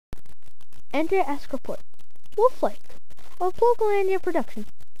Enter Ashe Report. Wolf Lake, a Replogle production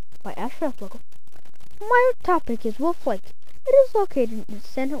by Ashe Replogle. My topic is Wolf Lake. It is located in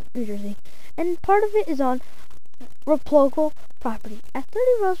central New Jersey, and part of it is on Replogle property at 30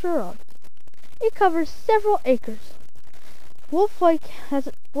 Roosevelt Road. It covers several acres. Wolf Lake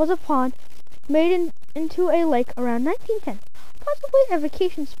was a pond made into a lake around 1910, possibly a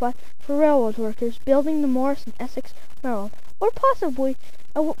vacation spot for railroad workers building the Morris and Essex Railroad, or possibly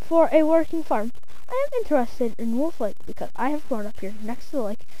for a working farm. I am interested in Wolf Lake because I have grown up here next to the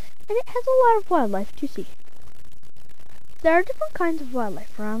lake, and it has a lot of wildlife to see. There are different kinds of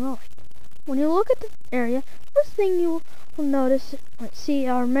wildlife around the lake. When you look at the area, first thing you will see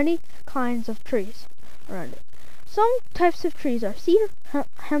are many kinds of trees around it. Some types of trees are cedar,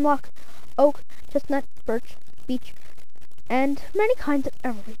 hemlock, oak, chestnut, birch, beech, and many kinds of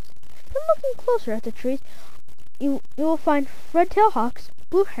evergreens. Then looking closer at the trees, you will find red-tailed hawks,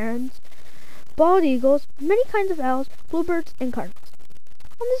 blue herons, bald eagles, many kinds of owls, bluebirds, and cardinals.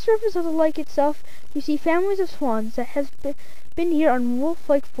 On the surface of the lake itself, you see families of swans that have been here on Wolf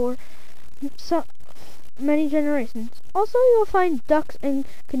Lake for many generations. Also, you will find ducks and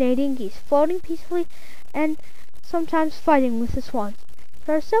Canadian geese floating peacefully and sometimes fighting with the swans.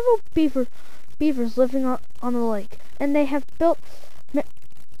 There are several beavers living on the lake, and they have built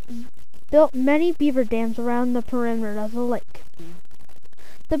many beaver dams around the perimeter of the lake.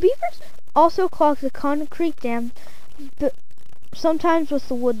 The beavers also clog the concrete dam, sometimes with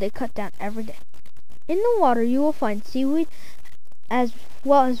the wood they cut down every day. In the water you will find seaweed as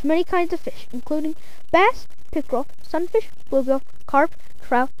well as many kinds of fish, including bass, pickerel, sunfish, bluegill, carp,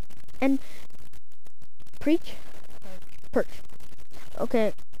 trout, and perch.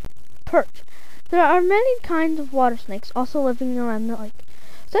 There are many kinds of water snakes also living around the lake,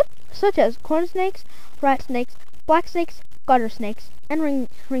 such as corn snakes, rat snakes, black snakes, garter snakes, and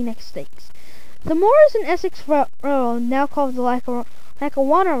ringneck snakes. The Morris and Essex Railroad, now called the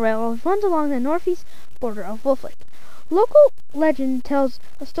Lackawanna Railroad, runs along the northeast border of Wolf Lake. Local legend tells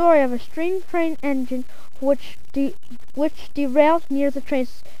a story of a steam train engine which derailed near the train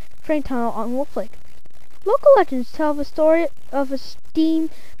tunnel on Wolf Lake. Local legends tell the story of a steam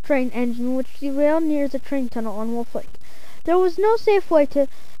train engine which derailed near the train tunnel on Wolf Lake. There was no safe way to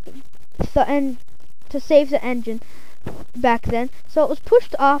save the engine back then, so it was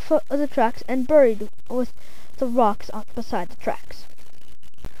pushed off of the tracks and buried with the rocks beside the tracks.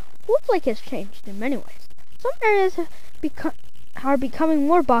 Wolf Lake has changed in many ways. Some areas are becoming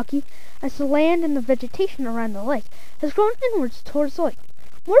more boggy as the land and the vegetation around the lake has grown inwards towards the lake.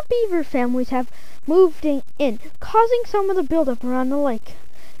 More beaver families have moved in, causing some of the buildup around the lake.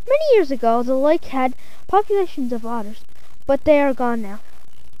 Many years ago, the lake had populations of otters, but they are gone now,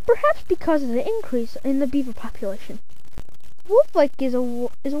 perhaps because of the increase in the beaver population. Wolf Lake is a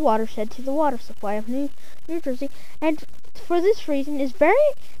watershed to the water supply of New Jersey, and for this reason is very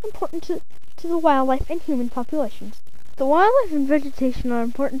important to the wildlife and human populations. The wildlife and vegetation are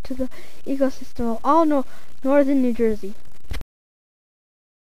important to the ecosystem of all northern New Jersey.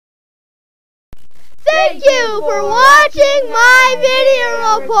 Thank you for watching my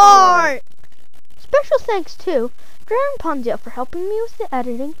video report! Special thanks to Darren Ponzio for helping me with the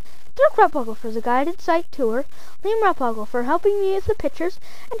editing, Dirk Replogle for the guided site tour, Liam Replogle for helping me with the pictures,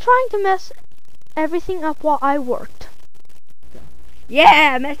 and trying to mess everything up while I worked.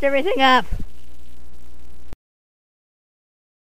 Yeah, I messed everything up!